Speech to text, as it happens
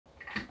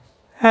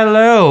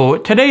Hello!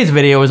 Today's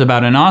video is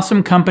about an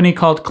awesome company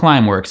called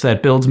Climeworks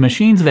that builds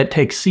machines that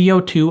take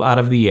CO2 out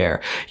of the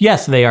air.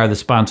 Yes, they are the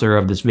sponsor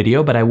of this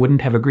video, but I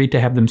wouldn't have agreed to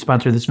have them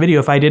sponsor this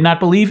video if I did not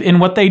believe in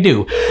what they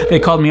do.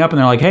 They called me up and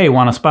they're like, hey,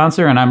 want a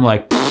sponsor? And I'm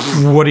like,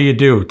 what do you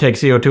do? Take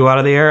CO2 out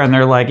of the air? And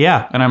they're like,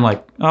 yeah. And I'm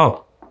like,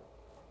 oh.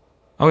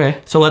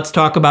 Okay, so let's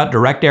talk about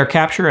direct air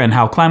capture and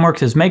how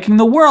Climeworks is making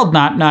the world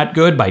not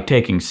good by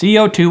taking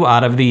CO2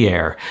 out of the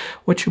air.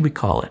 What should we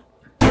call it?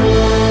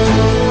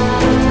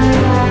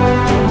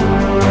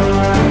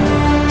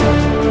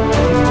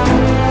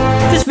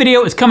 This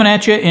video is coming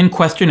at you in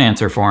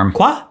question-answer form.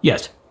 Quoi?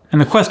 Yes. And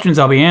the questions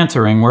I'll be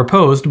answering were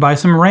posed by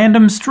some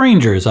random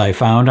strangers I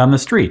found on the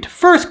street.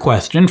 First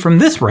question from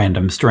this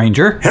random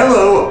stranger.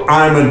 Hello,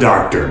 I'm a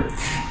doctor.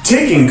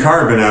 Taking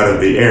carbon out of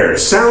the air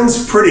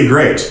sounds pretty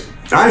great.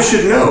 I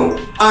should know.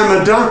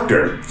 I'm a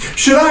doctor.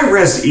 Should I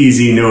rest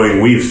easy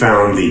knowing we've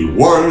found the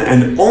one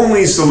and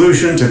only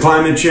solution to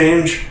climate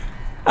change?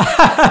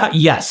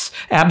 Yes,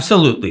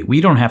 absolutely.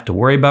 We don't have to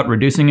worry about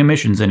reducing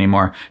emissions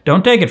anymore.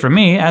 Don't take it from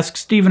me. Ask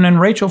Stephen and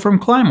Rachel from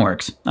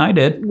Climeworks. I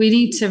did. We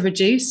need to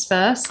reduce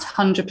first,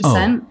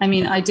 100%. I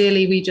mean,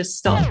 ideally, we just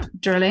stop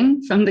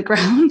drilling from the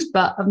ground.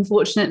 But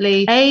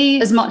unfortunately, A,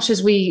 as much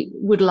as we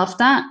would love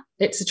that,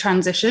 it's a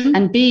transition.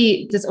 And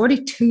B, there's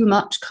already too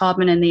much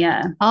carbon in the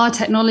air. Our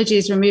technology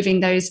is removing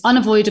those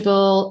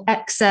unavoidable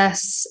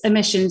excess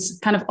emissions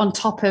kind of on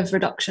top of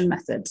reduction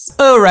methods.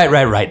 Oh,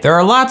 right. There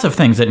are lots of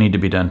things that need to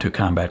be done to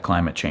combat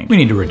climate change. We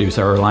need to reduce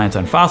our reliance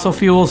on fossil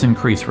fuels,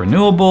 increase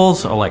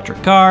renewables,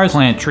 electric cars,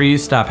 plant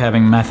trees, stop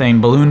having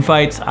methane balloon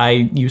fights. I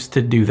used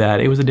to do that.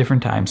 It was a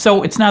different time.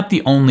 So it's not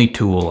the only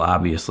tool,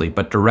 obviously,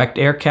 but direct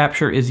air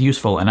capture is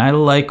useful, and I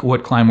like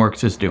what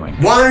Climeworks is doing.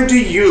 Why do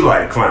you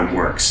like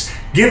Climeworks?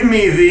 Give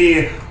me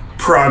the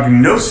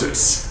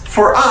prognosis,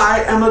 for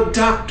I am a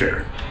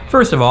doctor.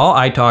 First of all,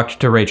 I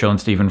talked to Rachel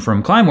and Stephen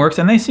from Climeworks,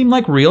 and they seem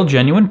like real,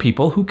 genuine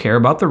people who care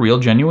about the real,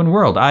 genuine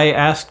world. I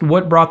asked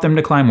what brought them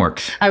to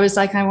Climeworks. I was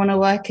like, I want to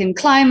work in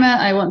climate,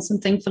 I want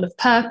something full of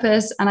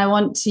purpose, and I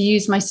want to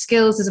use my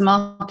skills as a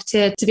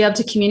marketer to be able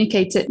to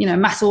communicate to,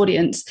 mass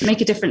audience, make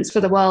a difference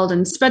for the world,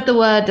 and spread the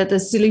word that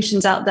there's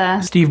solutions out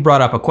there. Steve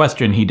brought up a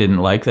question he didn't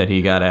like that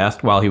he got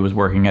asked while he was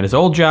working at his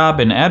old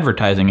job, an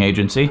advertising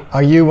agency.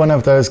 Are you one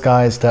of those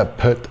guys that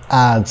put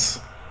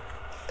ads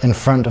in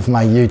front of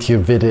my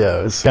YouTube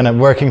videos, kind of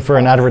working for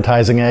an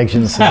advertising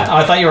agency?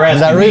 I thought you were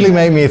asking and that really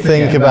made me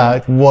think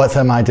about what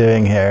am I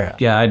doing here?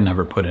 Yeah, I'd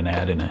never put an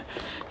ad in a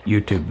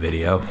YouTube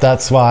video.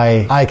 That's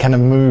why I kind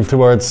of move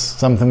towards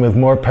something with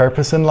more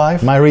purpose in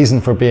life. My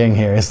reason for being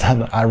here is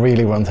that I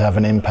really want to have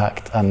an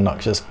impact and not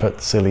just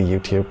put silly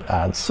YouTube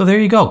ads. So there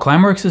you go.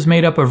 Climeworks is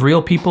made up of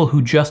real people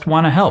who just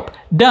want to help.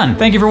 Done.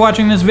 Thank you for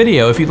watching this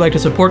video. If you'd like to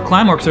support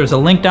Climeworks, there's a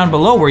link down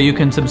below where you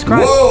can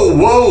subscribe.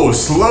 Whoa,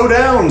 slow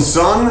down,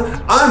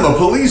 son. I'm a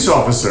police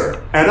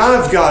officer, and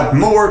I've got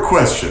more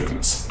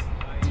questions.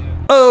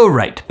 Oh,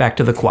 right. Back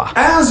to the qua.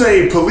 As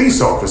a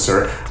police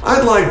officer,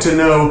 I'd like to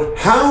know,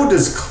 how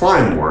does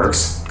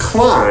Climeworks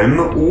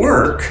climb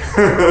work?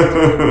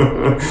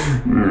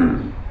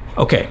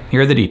 Okay,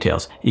 here are the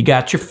details. You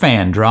got your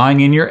fan drawing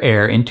in your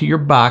air into your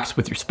box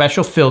with your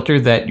special filter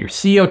that your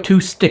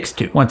CO2 sticks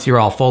to. Once you're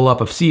all full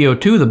up of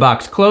CO2, the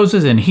box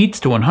closes and heats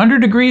to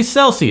 100 degrees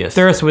Celsius.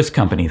 They're a Swiss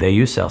company. They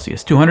use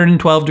Celsius.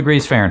 212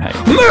 degrees Fahrenheit.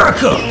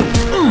 America!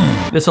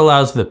 This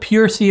allows the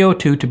pure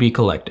CO2 to be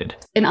collected.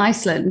 In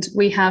Iceland,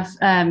 we have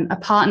a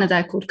partner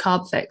there called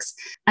CarbFix,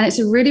 and it's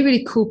a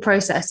really cool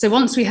process. So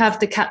once we have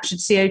the captured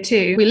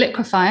CO2, we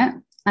liquefy it,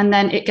 and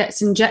then it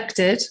gets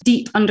injected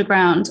deep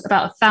underground,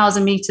 about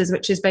 1,000 meters,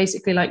 which is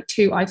basically like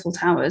 2 Eiffel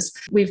Towers.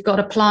 We've got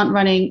a plant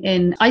running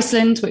in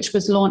Iceland, which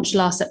was launched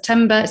last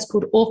September. It's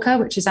called Orka,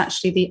 which is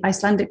actually the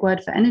Icelandic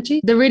word for energy.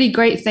 The really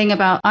great thing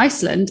about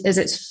Iceland is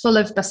it's full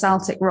of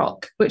basaltic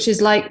rock, which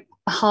is like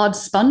a hard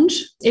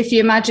sponge. If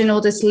you imagine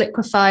all this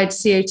liquefied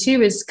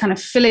CO2 is kind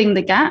of filling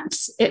the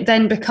gaps, it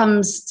then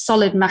becomes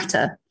solid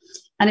matter,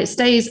 and it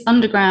stays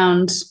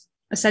underground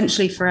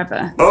essentially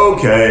forever.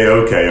 Okay.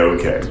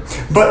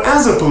 But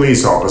as a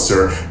police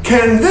officer,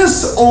 can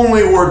this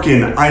only work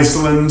in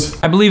Iceland?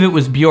 I believe it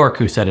was Bjork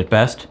who said it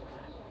best.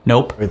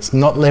 Nope. It's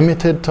not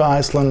limited to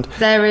Iceland.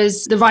 There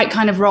is the right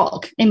kind of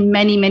rock in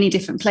many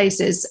different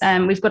places.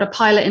 We've got a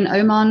pilot in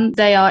Oman.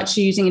 They are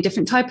actually using a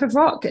different type of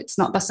rock. It's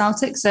not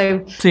basaltic,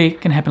 so... See,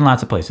 it can happen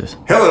lots of places.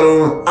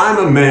 Hello,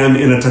 I'm a man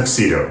in a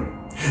tuxedo.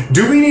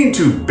 Do we need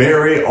to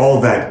bury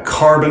all that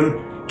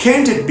carbon?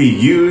 Can't it be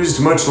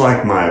used much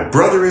like my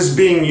brother is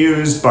being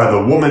used by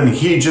the woman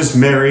he just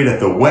married at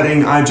the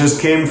wedding I just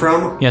came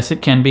from? Yes,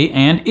 it can be,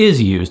 and is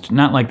used.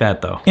 Not like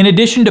that, though. In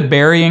addition to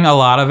burying a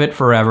lot of it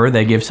forever,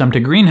 they give some to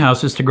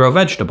greenhouses to grow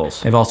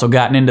vegetables. They've also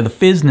gotten into the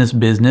fizzness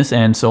business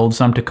and sold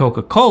some to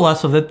Coca-Cola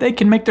so that they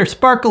can make their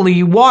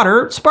sparkly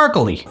water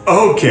sparkly.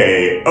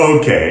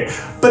 Okay.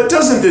 But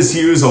doesn't this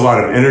use a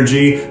lot of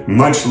energy,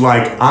 much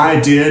like I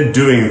did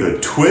doing the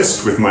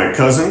twist with my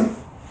cousin?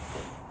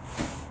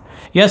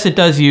 Yes, it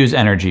does use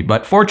energy,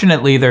 but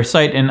fortunately their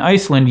site in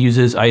Iceland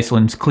uses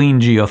Iceland's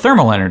clean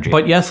geothermal energy.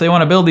 But yes, they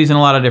want to build these in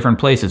a lot of different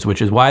places,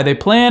 which is why they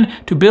plan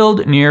to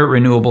build near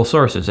renewable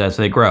sources as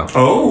they grow.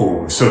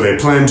 Oh, so they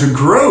plan to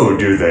grow,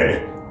 do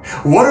they?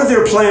 What are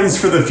their plans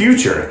for the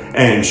future?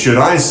 And should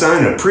I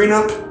sign a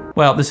prenup?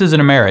 Well, this isn't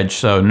a marriage,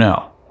 so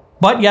no.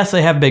 But yes,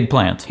 they have big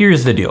plans.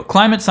 Here's the deal.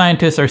 Climate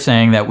scientists are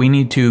saying that we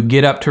need to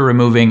get up to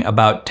removing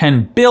about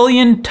 10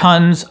 billion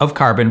tons of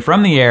carbon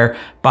from the air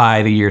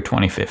by the year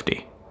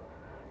 2050.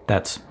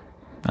 That's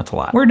a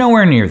lot. We're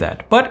nowhere near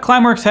that, but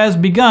Climeworks has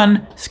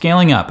begun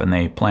scaling up, and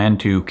they plan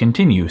to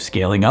continue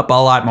scaling up a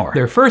lot more.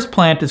 Their first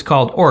plant is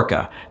called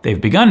Orca.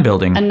 They've begun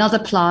building another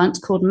plant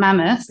called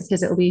Mammoth,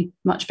 because it will be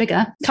much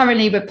bigger.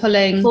 Currently, we're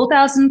pulling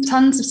 4,000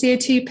 tons of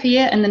CO2 per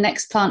year, and the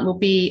next plant will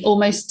be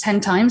almost 10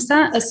 times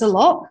that. That's a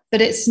lot,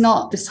 but it's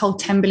not this whole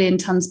 10 billion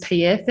tons per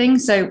year thing.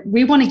 So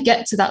we want to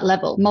get to that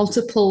level.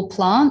 Multiple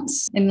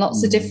plants in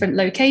lots of different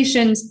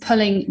locations,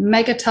 pulling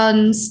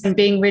megatons and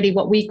being really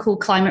what we call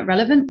climate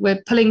relevant.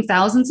 We're pulling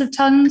thousands of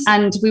tons,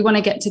 and we want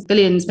to get to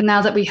billions. But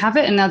now that we have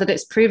it, and now that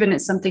it's proven,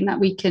 it's something that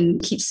we can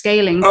keep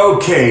scaling.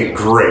 Okay,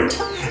 great.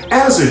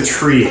 As a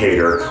tree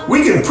hater,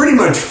 we can pretty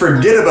much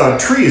forget about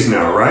trees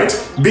now, right?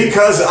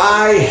 Because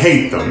I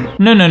hate them.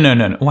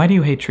 No. Why do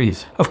you hate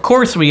trees? Of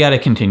course we gotta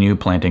continue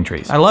planting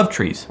trees. I love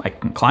trees. I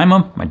can climb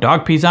them. My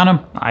dog pees on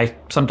them. I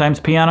sometimes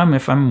pee on them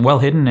if I'm well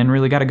hidden and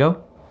really gotta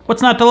go.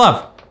 What's not to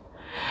love?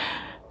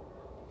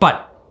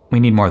 But we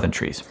need more than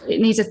trees.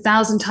 It needs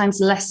 1,000 times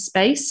less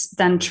space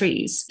than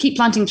trees. Keep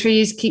planting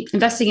trees, keep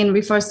investing in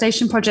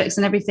reforestation projects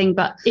and everything,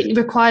 but it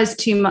requires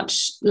too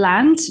much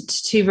land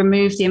to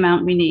remove the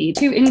amount we need.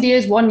 2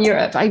 Indias, 1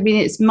 Europe. I mean,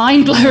 it's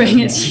mind-blowing.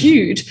 It's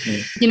huge.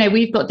 You know,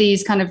 we've got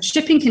these kind of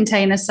shipping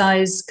container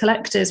size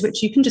collectors,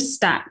 which you can just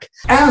stack.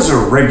 As a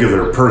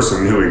regular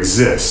person who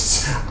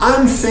exists,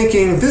 I'm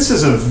thinking this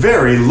is a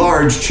very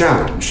large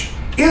challenge.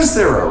 Is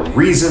there a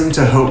reason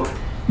to hope?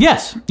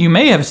 Yes, you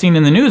may have seen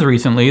in the news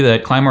recently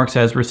that Climeworks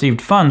has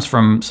received funds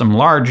from some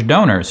large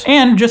donors,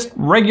 and just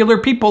regular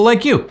people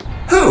like you.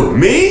 Who,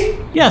 me?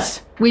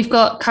 Yes. We've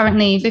got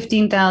currently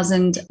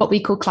 15,000 what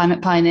we call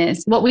climate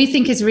pioneers. What we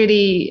think is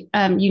really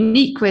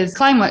unique with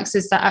Climeworks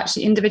is that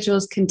actually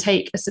individuals can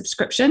take a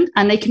subscription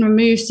and they can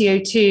remove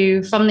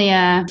CO2 from the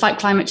air, fight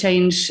climate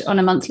change on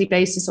a monthly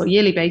basis or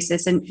yearly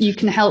basis, and you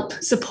can help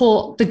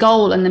support the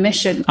goal and the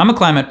mission. I'm a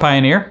climate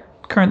pioneer,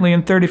 currently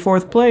in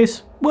 34th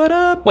place. What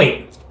up?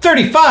 Wait.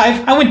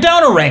 35? I went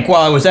down a rank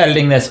while I was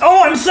editing this.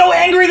 Oh, I'm so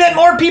angry that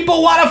more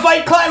people want to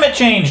fight climate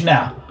change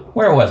now.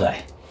 Where was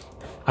I?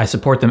 I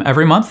support them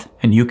every month,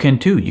 and you can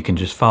too. You can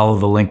just follow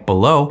the link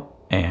below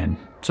and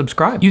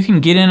subscribe. You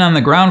can get in on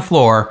the ground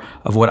floor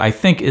of what I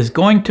think is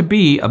going to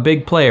be a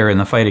big player in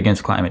the fight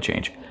against climate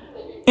change.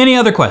 Any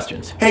other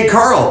questions? Hey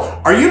Carl,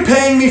 are you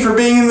paying me for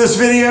being in this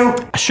video?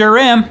 I sure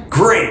am.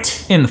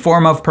 Great. In the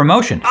form of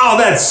promotion. Oh,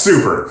 that's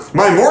super.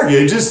 My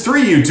mortgage is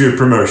 3 YouTube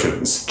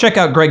promotions. Check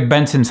out Greg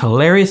Benson's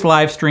hilarious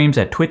live streams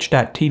at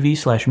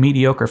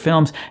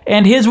twitch.tv/mediocrefilms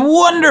and his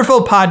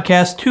wonderful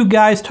podcast, 2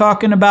 Guys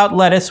Talking About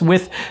Lettuce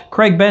with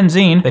Craig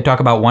Benzine. They talk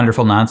about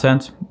wonderful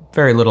nonsense.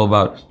 Very little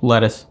about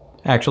lettuce,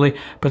 actually,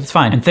 but it's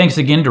fine. And thanks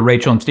again to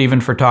Rachel and Steven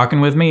for talking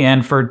with me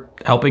and for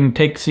helping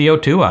take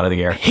CO2 out of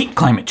the air. I hate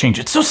climate change,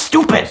 it's so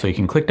stupid! So you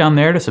can click down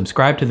there to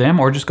subscribe to them,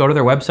 or just go to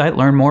their website,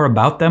 learn more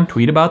about them,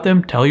 tweet about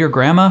them, tell your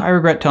grandma. I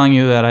regret telling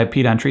you that I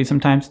peed on trees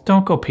sometimes.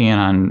 Don't go peeing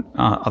on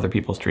other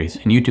people's trees.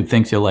 And YouTube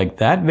thinks you'll like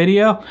that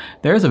video.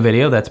 There's a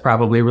video that's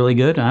probably really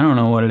good. I don't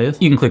know what it is.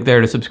 You can click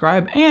there to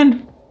subscribe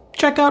and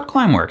check out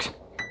Climeworks.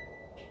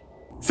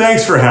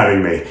 Thanks for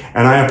having me,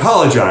 and I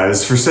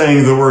apologize for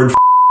saying the word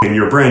in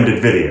your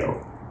branded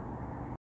video.